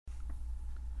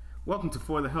Welcome to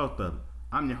For the Health of It.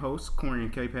 I'm your host,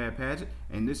 Corian K. Paget,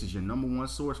 and this is your number one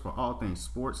source for all things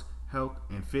sports, health,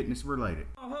 and fitness related.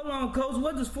 Oh, hold on, Coach.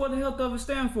 What does For the Health of It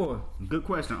stand for? Good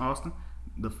question, Austin.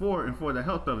 The four and For the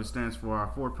Health of It stands for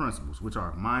our four principles, which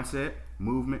are mindset,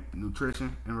 movement,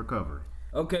 nutrition, and recovery.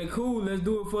 Okay, cool. Let's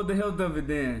do it for the health of it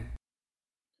then.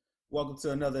 Welcome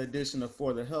to another edition of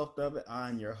For the Health of It.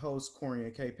 I'm your host,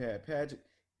 Corian K. Paget,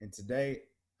 and today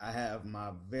I have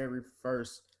my very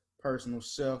first personal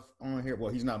chef on here.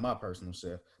 Well, he's not my personal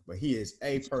chef, but he is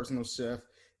a personal chef,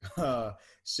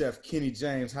 Chef Kenny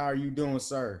James. How are you doing,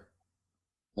 sir?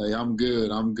 Hey, I'm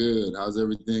good. I'm good. How's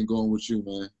everything going with you,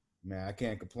 man? Man, I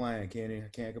can't complain, Kenny. I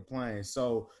can't complain.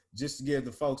 So, just to give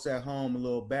the folks at home a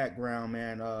little background,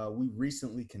 man, we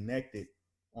recently connected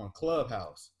on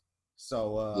Clubhouse.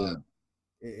 So,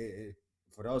 Yeah. it, it,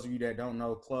 for those of you that don't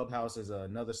know, Clubhouse is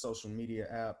another social media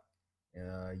app.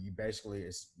 You basically,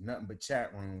 it's nothing but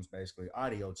chat rooms, basically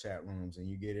audio chat rooms, and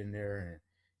you get in there and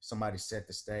somebody set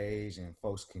the stage, and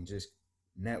folks can just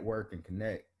network and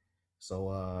connect. So,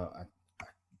 I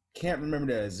can't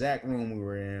remember the exact room we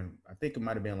were in. I think it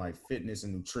might have been like fitness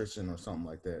and nutrition or something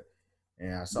like that.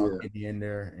 And I saw Yeah. Kenny in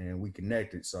there, and we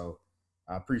connected. So,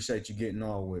 I appreciate you getting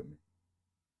on with me.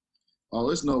 Oh,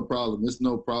 it's no problem. It's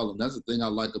no problem. That's the thing I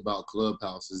like about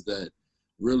Clubhouse is that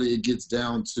really it gets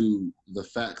down to the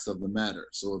facts of the matter.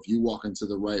 So if you walk into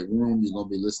the right room, you're going to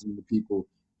be listening to people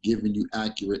giving you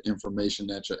accurate information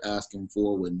that you're asking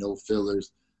for with no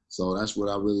fillers. So that's what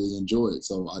I really enjoyed.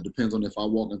 So it depends on if I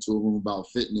walk into a room about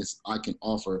fitness, I can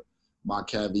offer my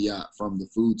caveat from the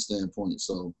food standpoint.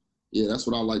 So yeah, that's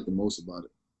what I like the most about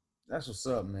it. That's what's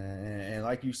up, man. And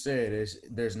like you said,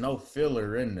 there's no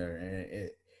filler in there, and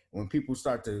when people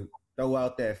start to throw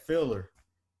out that filler,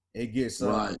 it gets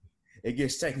Right. it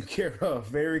gets taken care of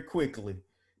very quickly.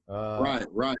 Right.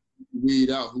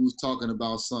 Weed out who's talking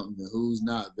about something and who's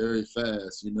not very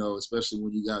fast, especially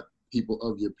when you got people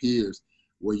of your peers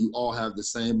where you all have the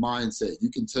same mindset.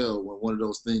 You can tell when one of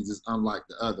those things is unlike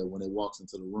the other when it walks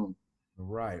into the room.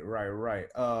 Right.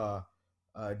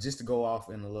 Just to go off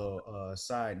in a little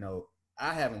side note,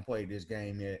 I haven't played this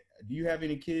game yet. Do you have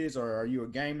any kids, or are you a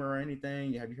gamer or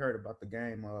anything? Have you heard about the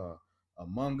game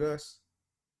Among Us?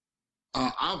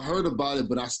 I've heard about it,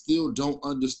 but I still don't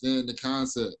understand the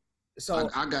concept. I, So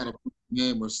I got to play the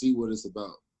game or see what it's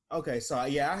about. okay, so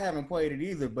yeah, I haven't played it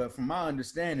either, but from my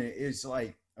understanding, it's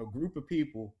like a group of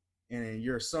people, and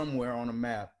you're somewhere on a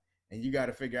map, and you got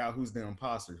to figure out who's the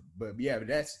imposter. But yeah, but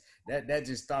that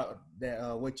just thought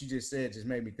that what you just said just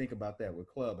made me think about that with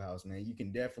Clubhouse, man. You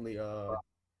can definitely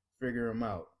figure them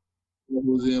out.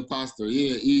 Who's the imposter?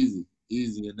 Yeah, easy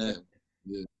in that.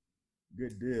 Yeah.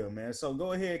 Good deal, man. So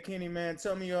go ahead, Kenny, man.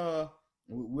 Tell me,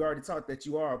 we already talked that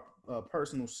you are a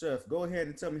personal chef. Go ahead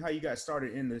and tell me how you got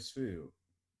started in this field.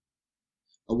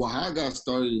 Well, how I got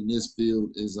started in this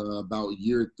field is about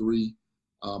year three.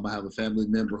 I have a family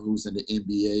member who's in the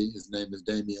NBA. His name is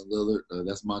Damian Lillard.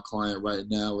 That's my client right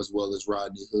now, as well as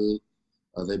Rodney Hood.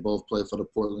 They both play for the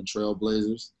Portland Trail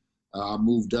Blazers. I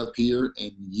moved up here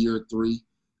in year three.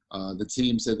 The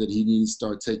team said that he needed to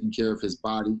start taking care of his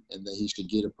body and that he should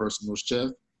get a personal chef.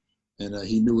 And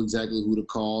he knew exactly who to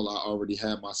call. I already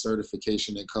had my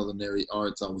certification in culinary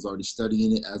arts. I was already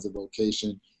studying it as a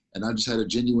vocation, and I just had a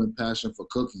genuine passion for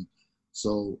cooking.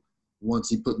 So once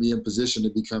he put me in position to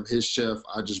become his chef,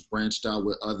 I just branched out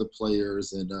with other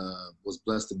players and was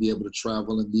blessed to be able to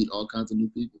travel and meet all kinds of new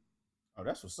people. Oh,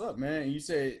 that's what's up, man. And you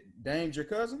said Dame's your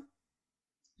cousin?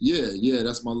 Yeah,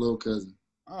 that's my little cousin.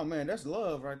 Oh man, that's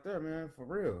love right there, man, for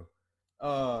real.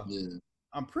 Uh, Yeah.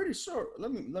 I'm pretty sure.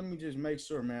 Let me just make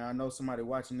sure, man. I know somebody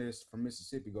watching this from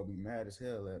Mississippi gonna be mad as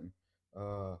hell at me.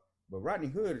 Uh, but Rodney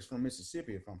Hood is from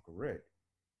Mississippi, if I'm correct.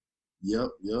 Yep.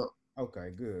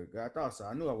 Okay, good. I thought so.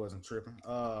 I knew I wasn't tripping.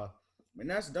 Man,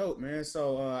 that's dope, man.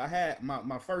 So I had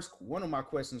my first one of my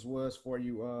questions was for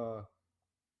you.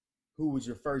 Who was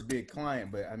your first big client?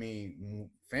 But I mean,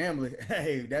 family.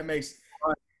 Hey, that makes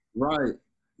Right.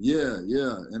 Yeah.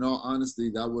 In all honesty,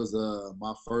 that was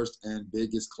my first and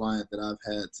biggest client that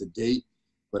I've had to date.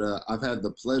 But I've had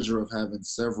the pleasure of having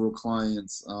several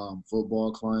clients,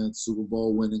 football clients, Super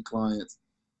Bowl winning clients.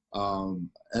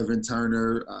 Evan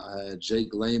Turner, I had Jake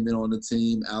Layman on the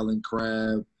team, Alan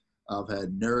Crabb. I've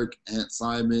had Nurk, Ant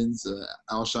Simons,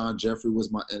 Alshon Jeffrey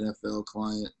was my NFL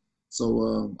client.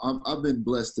 So I've been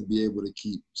blessed to be able to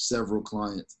keep several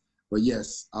clients. But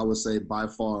yes, I would say by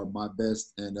far my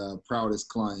best and proudest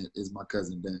client is my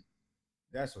cousin Dan.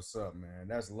 that's what's up, man.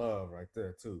 That's love right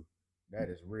there too. That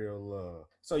is real love.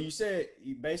 So you said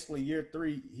basically year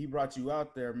three, he brought you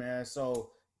out there, man.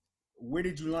 So where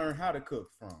did you learn how to cook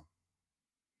from?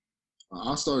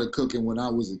 I started cooking when I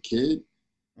was a kid.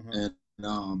 Mm-hmm.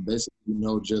 And basically,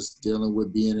 just dealing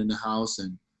with being in the house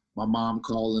and my mom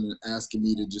calling and asking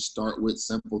me to just start with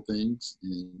simple things.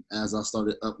 And as I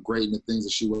started upgrading the things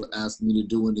that she would ask me to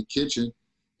do in the kitchen,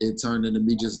 it turned into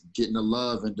me just getting a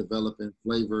love and developing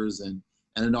flavors. And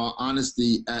in all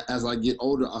honesty, as I get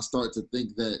older, I start to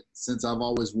think that since I've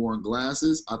always worn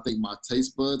glasses, I think my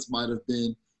taste buds might have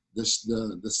been the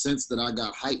sense that I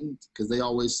got heightened, because they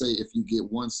always say if you get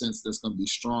one sense, that's going to be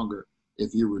stronger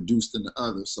if you're reduced in the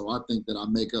other. So I think that I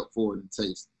make up for it in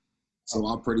taste. So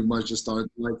I pretty much just started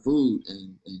to like food,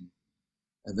 and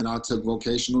then I took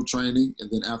vocational training. And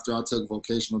then after I took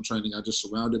vocational training, I just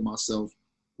surrounded myself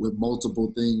with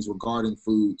multiple things regarding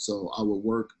food. So I would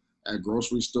work at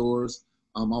grocery stores.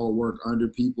 I would work under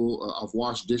people. I've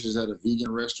washed dishes at a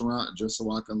vegan restaurant just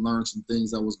so I can learn some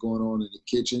things that was going on in the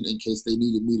kitchen in case they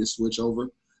needed me to switch over.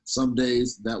 Some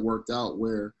days that worked out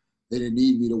where they didn't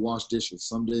need me to wash dishes.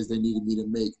 Some days they needed me to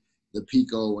make the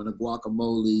pico and the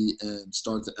guacamole and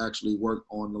start to actually work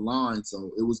on the line.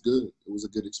 So it was good. It was a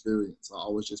good experience. I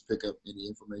always just pick up any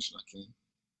information I can.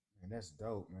 Man, that's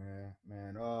dope, man.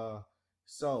 Man,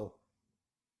 so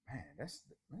man, that's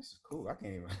cool. I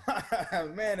can't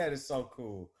even. Man, that is so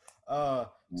cool.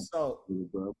 So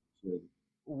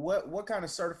what kind of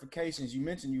certifications? You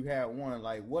mentioned you had one.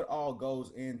 Like, what all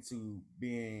goes into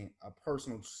being a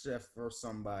personal chef for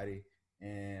somebody,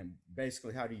 and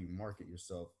basically, how do you market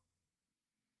yourself?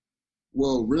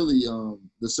 Well, really,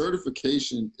 the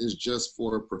certification is just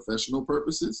for professional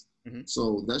purposes. Mm-hmm.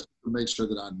 So that's to make sure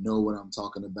that I know what I'm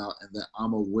talking about and that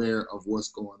I'm aware of what's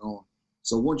going on.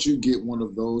 So once you get one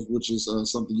of those, which is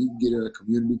something you can get at a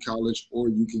community college or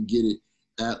you can get it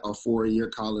at a 4-year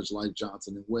college like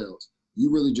Johnson and Wales, you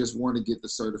really just want to get the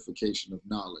certification of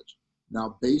knowledge.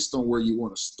 Now, based on where you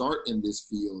want to start in this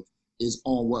field is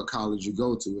on what college you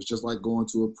go to. It's just like going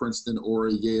to a Princeton or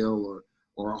a Yale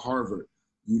or a Harvard.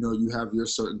 You have your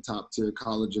certain top tier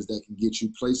colleges that can get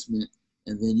you placement,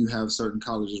 and then you have certain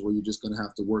colleges where you're just going to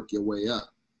have to work your way up.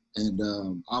 And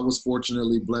I was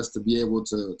fortunately blessed to be able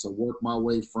to work my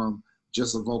way from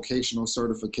just a vocational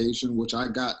certification, which I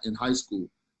got in high school.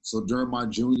 So during my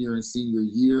junior and senior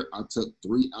year, I took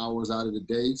 3 hours out of the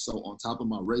day. So on top of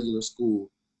my regular school,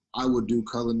 I would do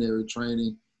culinary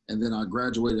training. And then I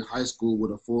graduated high school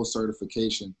with a full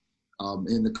certification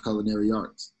in the culinary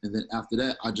arts. And then after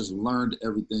that, I just learned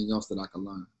everything else that I could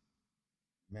learn.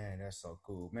 Man, that's so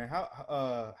cool. Man,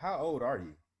 how old are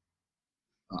you?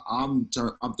 I'm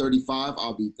 35.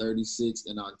 I'll be 36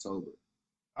 in October.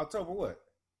 October what?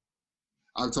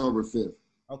 October 5th.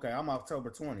 Okay, I'm October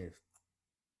 20th.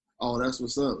 Oh, that's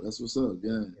what's up. That's what's up.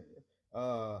 Yeah.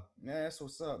 Man, that's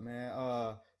what's up,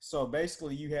 man. So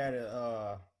basically, you had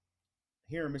a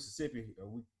here in Mississippi,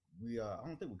 we I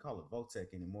don't think we call it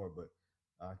Votech anymore, but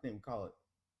I think we call it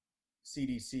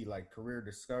CDC, like Career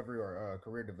Discovery or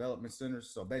Career Development Centers.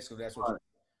 So basically, that's what. Right.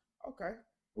 Okay.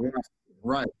 Right.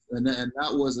 Right. And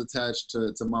that was attached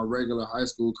to my regular high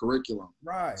school curriculum.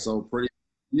 Right. So pretty,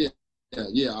 yeah,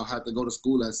 yeah. I had to go to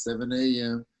school at 7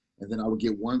 a.m. and then I would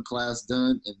get one class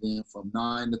done, and then from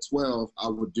 9 to 12, I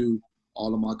would do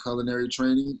all of my culinary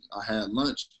training. I had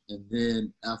lunch, and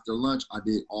then after lunch, I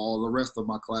did all the rest of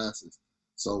my classes.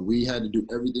 So we had to do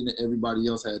everything that everybody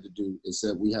else had to do,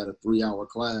 except we had a 3-hour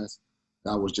class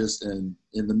that was just in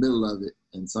the middle of it.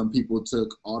 And some people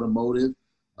took automotive.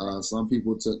 Some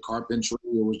people took carpentry.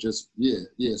 It was just,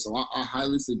 yeah. So I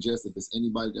highly suggest if it's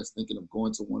anybody that's thinking of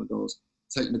going to one of those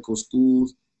technical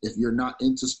schools, if you're not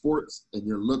into sports and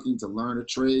you're looking to learn a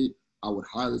trade, I would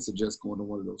highly suggest going to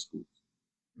one of those schools.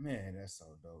 Man, that's so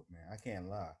dope, man. I can't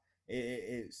lie.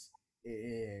 It,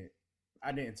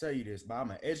 I didn't tell you this, but I'm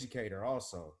an educator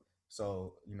also.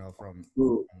 So Cool.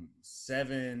 from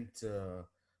 7 to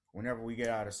whenever we get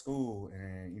out of school,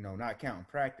 and not counting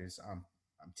practice, I'm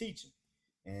teaching.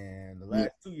 And the Yeah.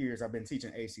 last 2 years, I've been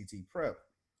teaching ACT prep.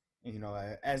 And,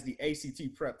 as the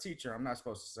ACT prep teacher, I'm not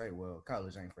supposed to say, well,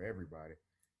 college ain't for everybody.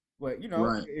 But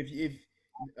Right. if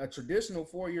a traditional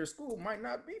 4-year school might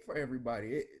not be for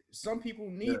everybody. Some people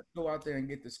need Yeah. to go out there and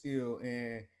get the skill.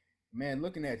 And man,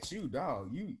 looking at you,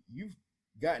 dog, you've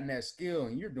gotten that skill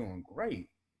and you're doing great.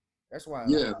 That's why,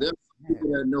 Yeah. There's man,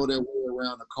 people that know their way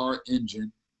around a car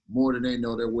engine more than they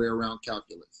know their way around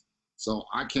calculus. So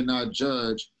I cannot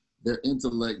judge their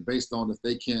intellect based on if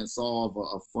they can't solve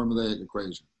a formulaic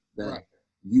equation that right.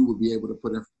 you would be able to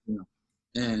put in front of them,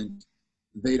 and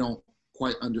they don't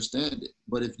quite understand it.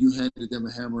 But if you handed them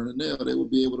a hammer and a nail, they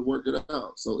would be able to work it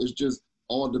out. So it's just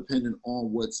all dependent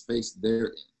on what space they're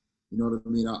in. You know what I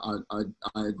mean?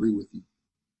 I agree with you.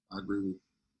 I agree with you.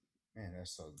 Man,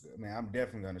 that's so good. Man, I'm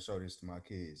definitely gonna show this to my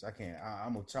kids. I can't.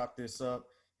 I'm gonna chop this up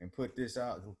and put this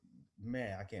out.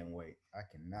 man, I can't wait. I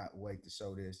cannot wait to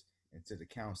show this and to the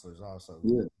counselors also.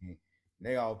 Yeah, I mean,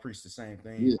 they all preach the same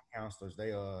thing. yeah, Counselors, they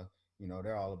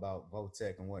they're all about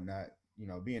VOTEC and whatnot.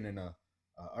 Being in a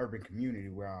urban community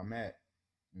where I'm at,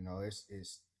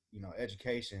 it's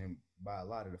education by a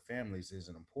lot of the families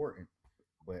isn't important,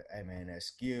 but hey man, that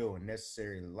skill and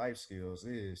necessary life skills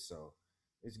is so.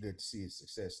 It's good to see a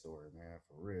success story, man,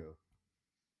 for real.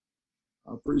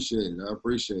 I appreciate it. I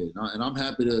appreciate it. And I'm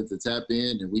happy to tap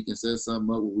in and we can set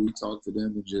something up where we talk to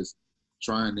them and just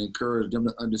try and encourage them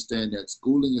to understand that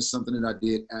schooling is something that I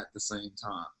did at the same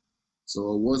time.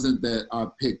 So it wasn't that I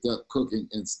picked up cooking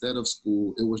instead of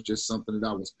school. It was just something that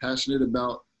I was passionate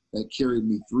about that carried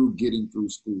me through getting through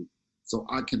school. So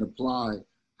I can apply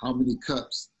how many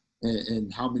cups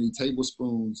and how many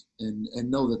tablespoons and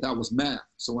know that that was math.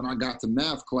 So when I got to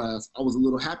math class, I was a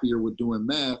little happier with doing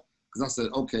math because I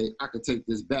said, okay, I could take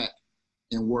this back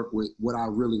and work with what I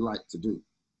really like to do.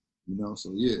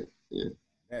 So yeah, yeah.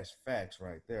 That's facts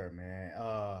right there, man.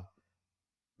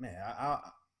 Man,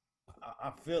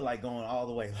 I feel like going all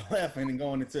the way left and then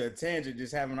going into a tangent,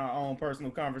 just having our own personal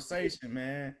conversation,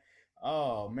 man.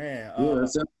 Oh man. Yeah, that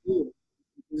sounds good.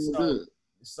 So Good.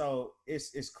 so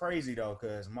it's crazy though,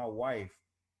 because my wife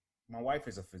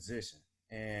is a physician,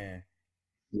 and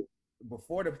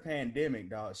before the pandemic,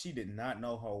 dog, she did not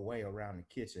know her way around the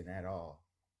kitchen at all.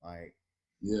 Like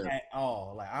Yeah, at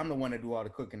all. Like I'm the one that do all the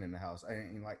cooking in the house.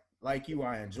 And like you,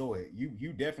 I enjoy it.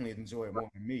 You definitely enjoy it more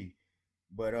than me.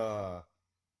 But I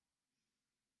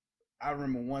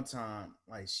remember one time,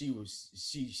 like she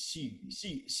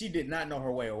did not know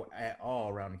her way at all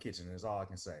around the kitchen. Is all I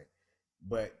can say.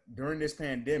 But during this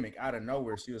pandemic, out of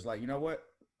nowhere, she was like, you know what?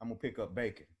 I'm gonna pick up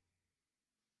baking.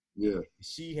 yeah,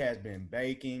 She has been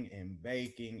baking and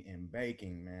baking and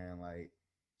baking, man. Like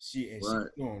she's right.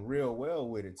 doing real well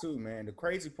with it too, man. The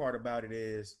crazy part about it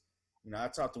is, I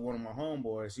talked to one of my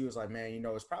homeboys. He was like, man,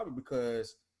 it's probably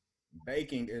because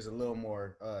baking is a little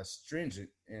more stringent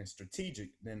and strategic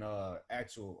than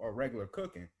actual or regular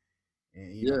cooking.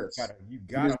 And Yes. you And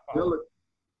gotta follow.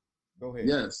 Go ahead.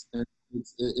 yes, and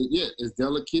yeah, it's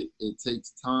delicate. It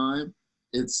takes time.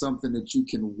 It's something that you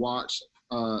can watch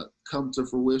come to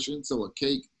fruition. So a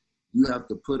cake, you have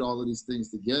to put all of these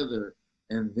things together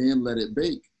and then let it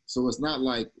bake. So it's not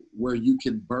like where you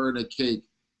can burn a cake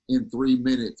in 3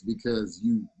 minutes because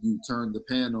you turned the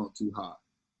pan on too hot.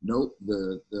 Nope,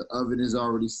 the oven is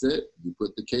already set. You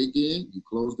put the cake in, you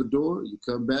close the door, you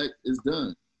come back, it's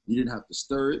done. You didn't have to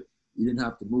stir it, you didn't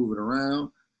have to move it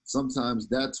around. Sometimes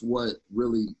that's what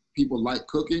really people like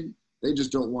cooking. They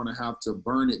just don't want to have to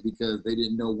burn it because they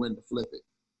didn't know when to flip it,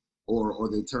 or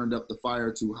they turned up the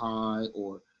fire too high,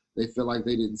 or they feel like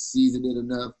they didn't season it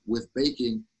enough. With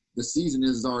baking, the seasoning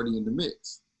is already in the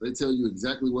mix. They tell you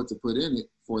exactly what to put in it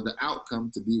for the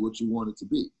outcome to be what you want it to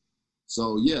be.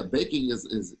 So yeah, baking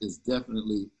is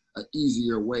definitely an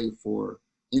easier way for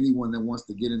anyone that wants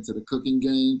to get into the cooking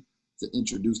game to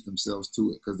introduce themselves to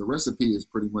it, because the recipe is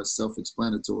pretty much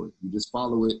self-explanatory. You just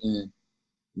follow it, and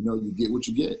you get what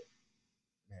you get.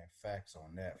 Man, facts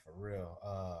on that for real.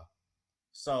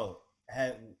 So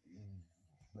had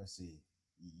let's see.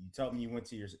 You told me you went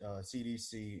to your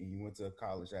CDC and you went to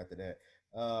college after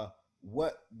that.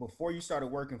 What before you started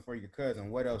working for your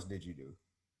cousin? What else did you do?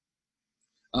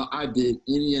 I did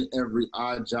any and every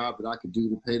odd job that I could do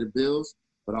to pay the bills,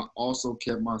 but I also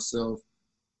kept myself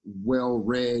well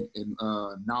read and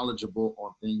knowledgeable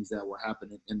on things that were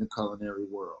happening in the culinary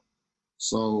world.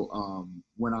 So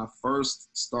when I first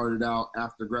started out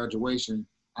after graduation,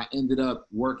 I ended up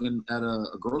working at a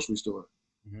grocery store.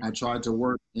 Mm-hmm. I tried to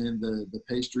work in the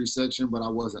pastry section, but I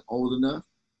wasn't old enough.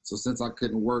 So since I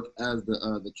couldn't work as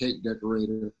the cake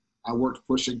decorator, I worked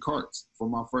pushing carts for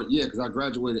my first. Yeah, because I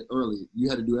graduated early. You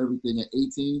had to do everything at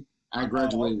 18. I Oh,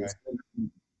 graduated okay. at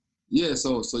 17. Yeah,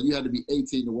 so you had to be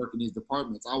 18 to work in these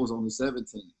departments. I was only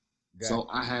 17. Got So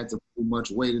I had to pretty much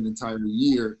wait an entire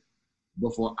year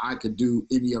before I could do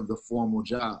any of the formal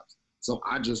jobs. So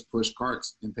I just pushed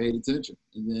carts and paid attention.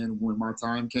 And then when my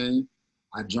time came,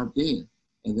 I jumped in.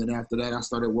 And then after that, I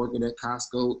started working at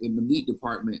Costco in the meat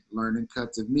department, learning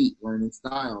cuts of meat, learning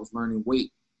styles, learning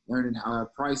weight, learning how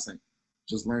pricing,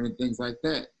 just learning things like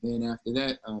that. Then after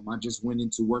that, I just went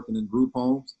into working in group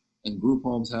homes, and group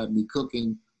homes had me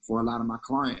cooking for a lot of my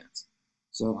clients.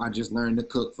 So I just learned to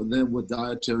cook for them with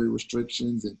dietary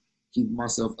restrictions and keeping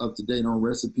myself up to date on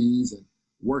recipes and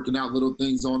working out little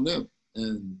things on them.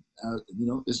 And,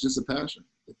 it's just a passion.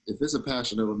 If it's a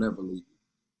passion, it'll never leave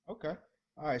you. okay.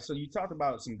 All right. So you talked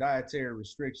about some dietary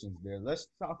restrictions there. Let's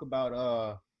talk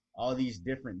about all these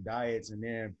different diets and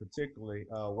then particularly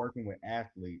working with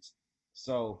athletes.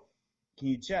 So can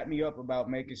you chat me up about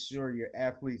making sure your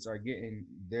athletes are getting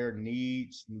their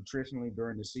needs nutritionally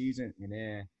during the season? And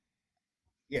then,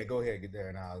 yeah, go ahead, get there,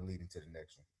 and I'll lead into the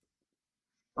next one.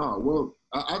 Oh, well,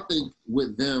 I think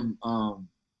with them,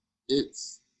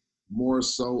 it's more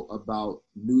so about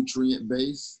nutrient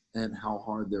base and how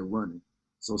hard they're running.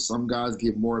 So some guys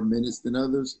get more minutes than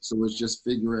others. So it's just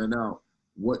figuring out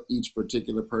what each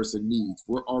particular person needs.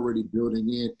 We're already building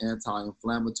in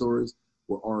anti-inflammatories.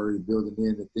 We're already building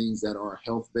in the things that are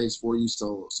health-based for you.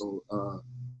 So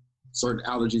certain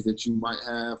allergies that you might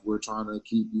have, we're trying to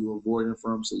keep you avoiding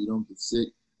from so you don't get sick.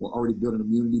 We're already building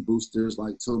immunity boosters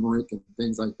like turmeric and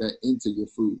things like that into your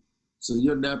food. So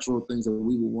your natural things that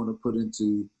we would want to put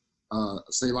into,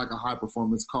 say like a high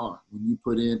performance car, when you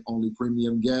put in only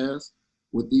premium gas,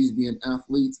 with these being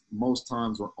athletes, most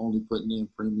times we're only putting in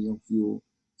premium fuel.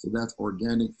 So that's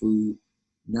organic food,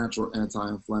 natural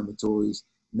anti-inflammatories,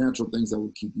 natural things that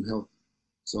will keep you healthy.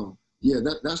 So yeah,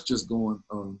 that's just going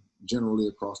generally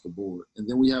across the board. And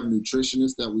then we have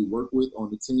nutritionists that we work with on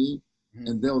the team,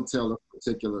 and they'll tell us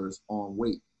particulars on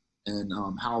weight and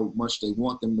how much they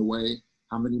want them to weigh,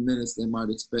 how many minutes they might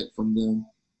expect from them.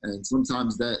 And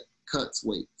sometimes that cuts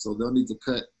weight. So they'll need to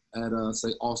cut at, say,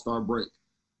 All-Star break.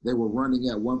 They were running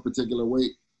at one particular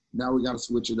weight. Now we got to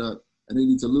switch it up, and they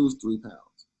need to lose 3 pounds.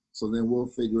 So then we'll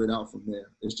figure it out from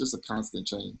there. It's just a constant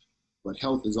change, but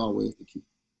health is always the key.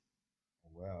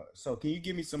 Wow. So can you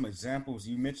give me some examples?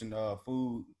 You mentioned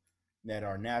food that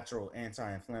are natural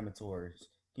anti-inflammatories.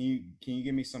 Can you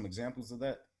give me some examples of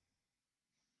that?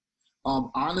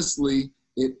 Honestly,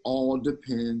 it all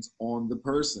depends on the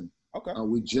person. Okay.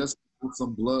 We just got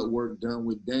some blood work done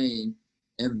with Dane,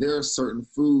 and there are certain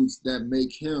foods that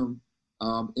make him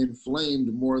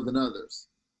inflamed more than others.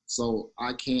 So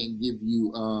I can't give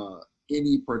you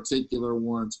any particular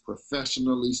ones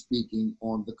professionally speaking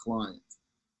on the client.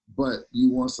 But you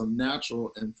want some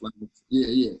natural inflammation. Yeah,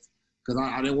 yes. Because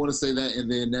I didn't want to say that and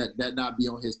then that not be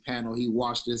on his panel. He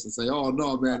watched this and say, oh,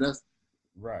 no, man, that's.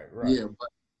 Right. Yeah, but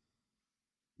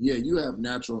yeah, you have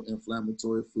natural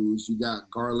inflammatory foods. You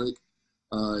got garlic.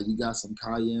 You got some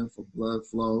cayenne for blood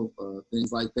flow,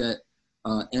 things like that.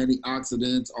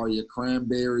 Antioxidants are your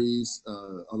cranberries,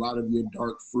 a lot of your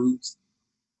dark fruits.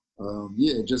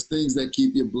 Yeah, just things that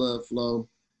keep your blood flow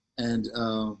and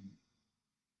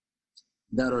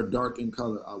that are dark in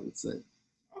color, I would say.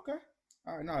 Okay.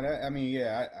 All right. No,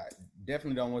 I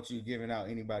definitely don't want you giving out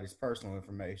anybody's personal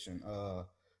information.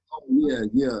 Yeah.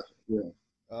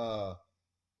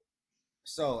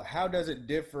 So how does it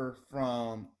differ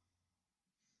from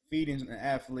feeding an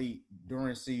athlete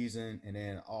during season and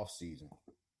then off season?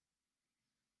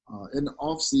 In the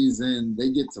off season,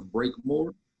 they get to break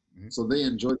more. Mm-hmm. So they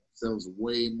enjoy themselves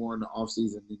way more in the off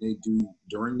season than they do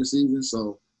during the season.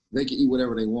 So they can eat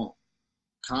whatever they want.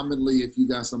 Commonly, if you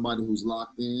got somebody who's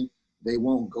locked in, they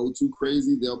won't go too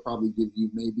crazy. They'll probably give you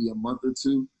maybe a month or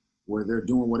two where they're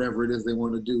doing whatever it is they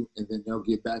want to do, and then they'll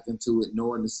get back into it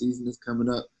knowing the season is coming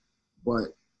up.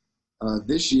 But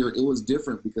this year, it was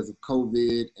different because of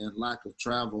COVID and lack of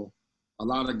travel. A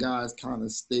lot of guys kind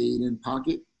of stayed in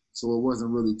pocket, so it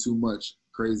wasn't really too much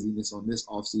craziness on this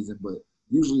offseason. But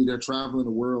usually they're traveling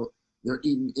the world. They're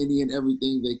eating any and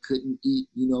everything they couldn't eat.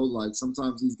 You know, like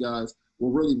sometimes these guys,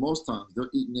 well, really most times,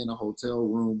 they're eating in a hotel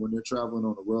room when they're traveling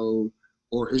on the road,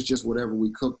 or it's just whatever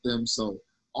we cook them. So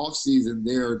off season,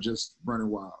 they're just running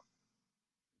wild.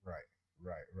 Right.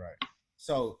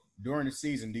 So during the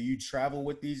season, do you travel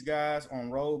with these guys on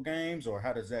road games, or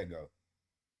how does that go?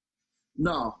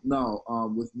 No.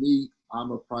 With me,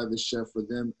 I'm a private chef for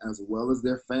them as well as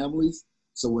their families.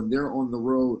 So when they're on the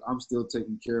road, I'm still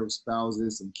taking care of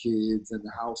spouses and kids and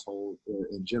the household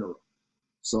in general.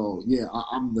 So yeah,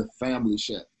 I'm the family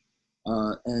chef.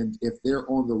 And if they're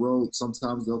on the road,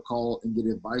 sometimes they'll call and get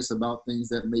advice about things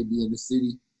that may be in the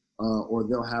city, or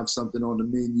they'll have something on the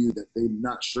menu that they're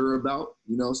not sure about,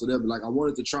 you know, so they'll be like, I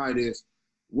wanted to try this.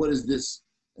 What is this?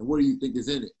 And what do you think is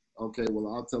in it? Okay,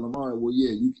 well, I'll tell them, all right, well,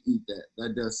 yeah, you can eat that.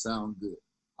 That does sound good.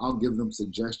 I'll give them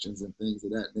suggestions and things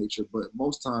of that nature. But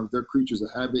most times they're creatures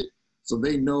of habit, so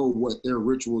they know what their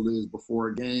ritual is before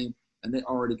a game, and they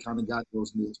already kind of got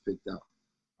those meals picked out.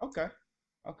 Okay.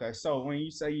 So when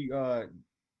you say you,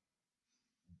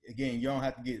 again, you don't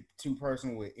have to get too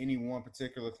personal with any one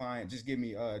particular client. Just give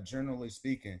me, generally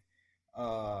speaking,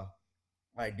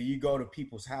 like, do you go to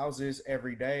people's houses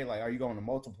every day? Like, are you going to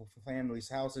multiple families'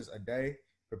 houses a day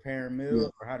preparing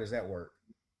meals, or how does that work?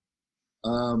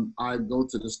 I go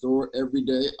to the store every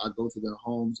day. I go to their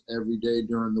homes every day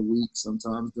during the week,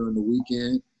 sometimes during the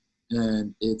weekend,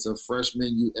 and it's a fresh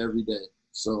menu every day.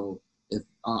 So if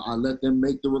I let them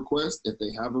make the request, if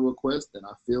they have a request, then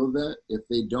I feel that. If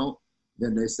they don't,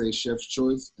 then they say chef's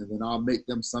choice, and then I'll make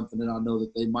them something that I know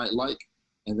that they might like,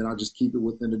 and then I'll just keep it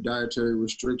within the dietary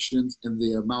restrictions and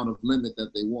the amount of limit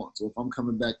that they want. So if I'm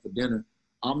coming back for dinner,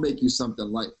 I'll make you something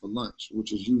light for lunch,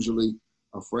 which is usually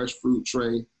a fresh fruit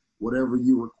tray, whatever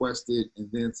you requested, and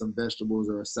then some vegetables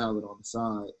or a salad on the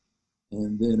side.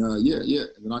 And then,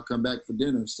 and then I come back for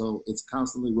dinner. So it's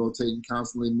constantly rotating,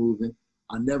 constantly moving.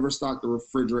 I never stock the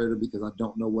refrigerator because I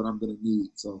don't know what I'm going to need.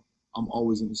 So I'm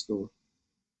always in the store.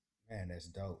 Man, that's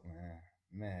dope, man.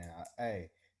 Man,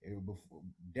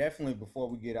 definitely before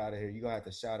we get out of here, you're going to have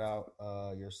to shout out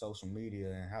your social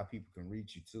media and how people can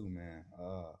reach you too, man.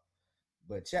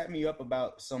 But chat me up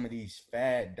about some of these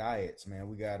fad diets, man.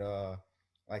 We got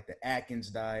like the Atkins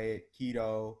diet,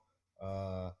 keto,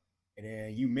 and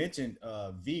then you mentioned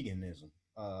veganism.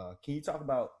 Can you talk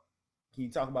about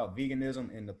veganism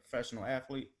in the professional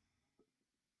athlete?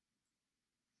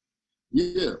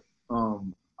 Yeah.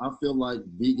 I feel like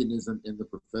veganism in the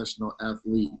professional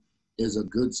athlete is a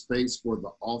good space for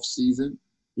the off season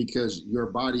because your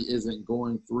body isn't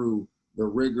going through the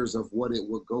rigors of what it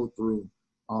would go through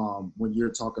when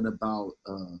you're talking about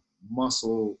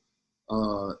muscle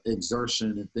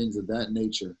exertion and things of that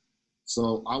nature.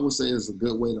 So I would say it's a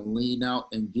good way to lean out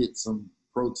and get some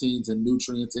proteins and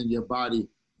nutrients in your body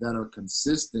that are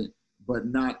consistent, but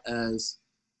not as,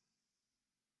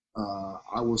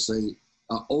 I will say,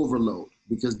 overload.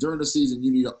 Because during the season, you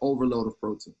need an overload of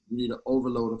protein. You need an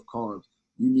overload of carbs.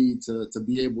 You need to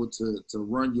be able to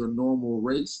run your normal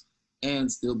race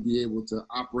and still be able to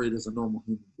operate as a normal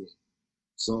human being.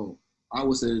 So I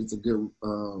would say it's a good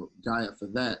diet for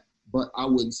that. But I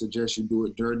wouldn't suggest you do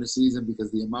it during the season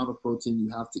because the amount of protein you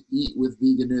have to eat with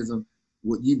veganism,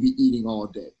 what you'd be eating all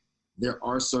day. There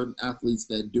are certain athletes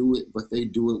that do it, but they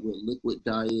do it with liquid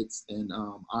diets and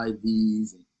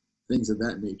IVs and things of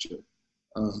that nature.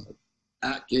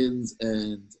 Atkins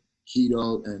and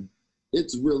keto, and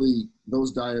it's really,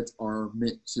 those diets are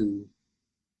meant to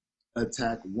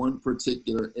attack one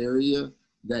particular area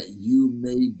that you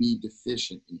may be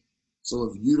deficient in. So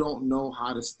if you don't know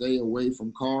how to stay away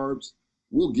from carbs,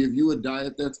 we'll give you a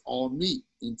diet that's all meat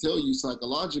and tell you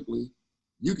psychologically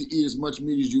you can eat as much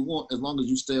meat as you want as long as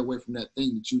you stay away from that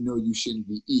thing that you know you shouldn't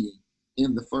be eating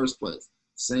in the first place.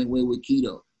 Same way with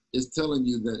keto. It's telling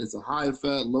you that it's a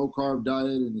high-fat, low-carb diet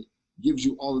and it gives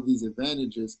you all of these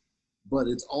advantages, but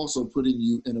it's also putting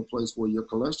you in a place where your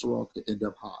cholesterol could end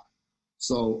up high.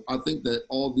 So I think that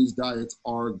all these diets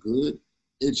are good.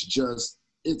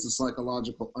 It's a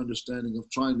psychological understanding of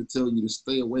trying to tell you to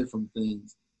stay away from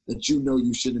things that you know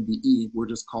you shouldn't be eating. We're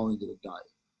just calling it a diet.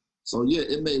 So yeah,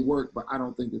 it may work, but I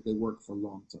don't think that they work for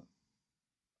long term.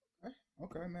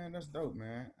 Okay, man, that's dope,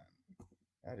 man.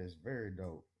 That is very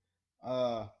dope.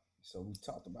 So we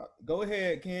talked about. Go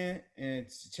ahead, Ken, and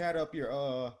chat up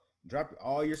your drop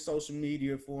all your social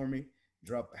media for me.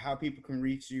 Drop how people can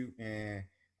reach you, and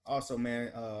also,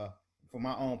 man, for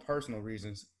my own personal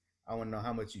reasons, I want to know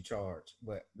how much you charge.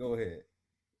 But go ahead.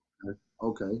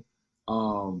 Okay.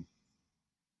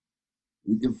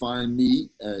 You can find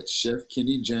me at Chef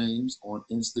Kenny James on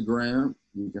Instagram.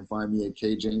 You can find me at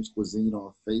K James Cuisine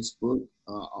on Facebook.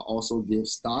 I also give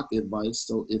stock advice.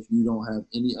 So if you don't have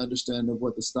any understanding of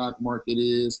what the stock market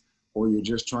is, or you're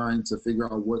just trying to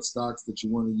figure out what stocks that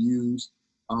you want to use,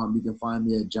 you can find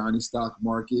me at Johnny Stock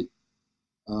Market.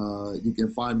 You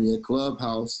can find me at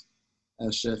Clubhouse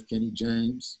as Chef Kenny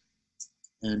James.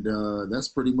 And that's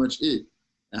pretty much it.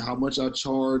 And how much I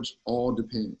charge all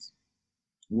depends.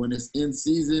 When it's in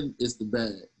season, it's the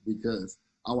bag because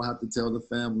I will have to tell the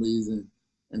families and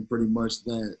pretty much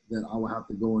that I will have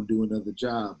to go and do another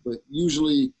job. But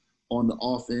usually on the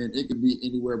off end, it can be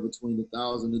anywhere between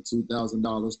 $1,000 to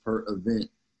 $2,000 per event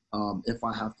if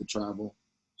I have to travel.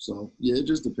 So yeah, it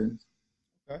just depends.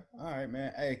 Okay, all right,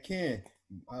 man. Hey, Ken,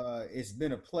 it's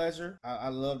been a pleasure. I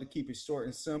love to keep it short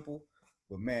and simple,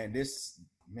 but man, this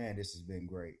has been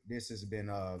great. This has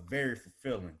been very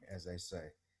fulfilling, as they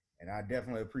say. And I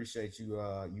definitely appreciate you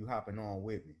you hopping on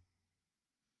with me.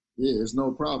 Yeah, it's no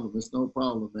problem. It's no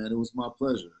problem, man. It was my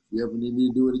pleasure. If you ever need me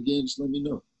to do it again, just let me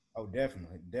know. Oh,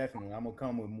 definitely, definitely. I'm gonna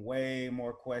come with way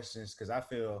more questions because I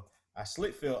feel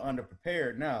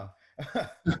underprepared now.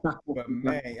 But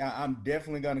man, I'm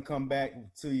definitely gonna come back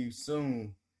to you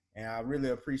soon, and I really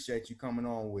appreciate you coming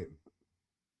on with me.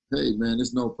 Hey, man,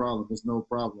 it's no problem. It's no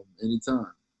problem.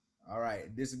 Anytime. All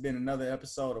right, this has been another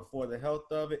episode of For the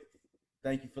Health of It.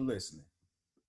 Thank you for listening.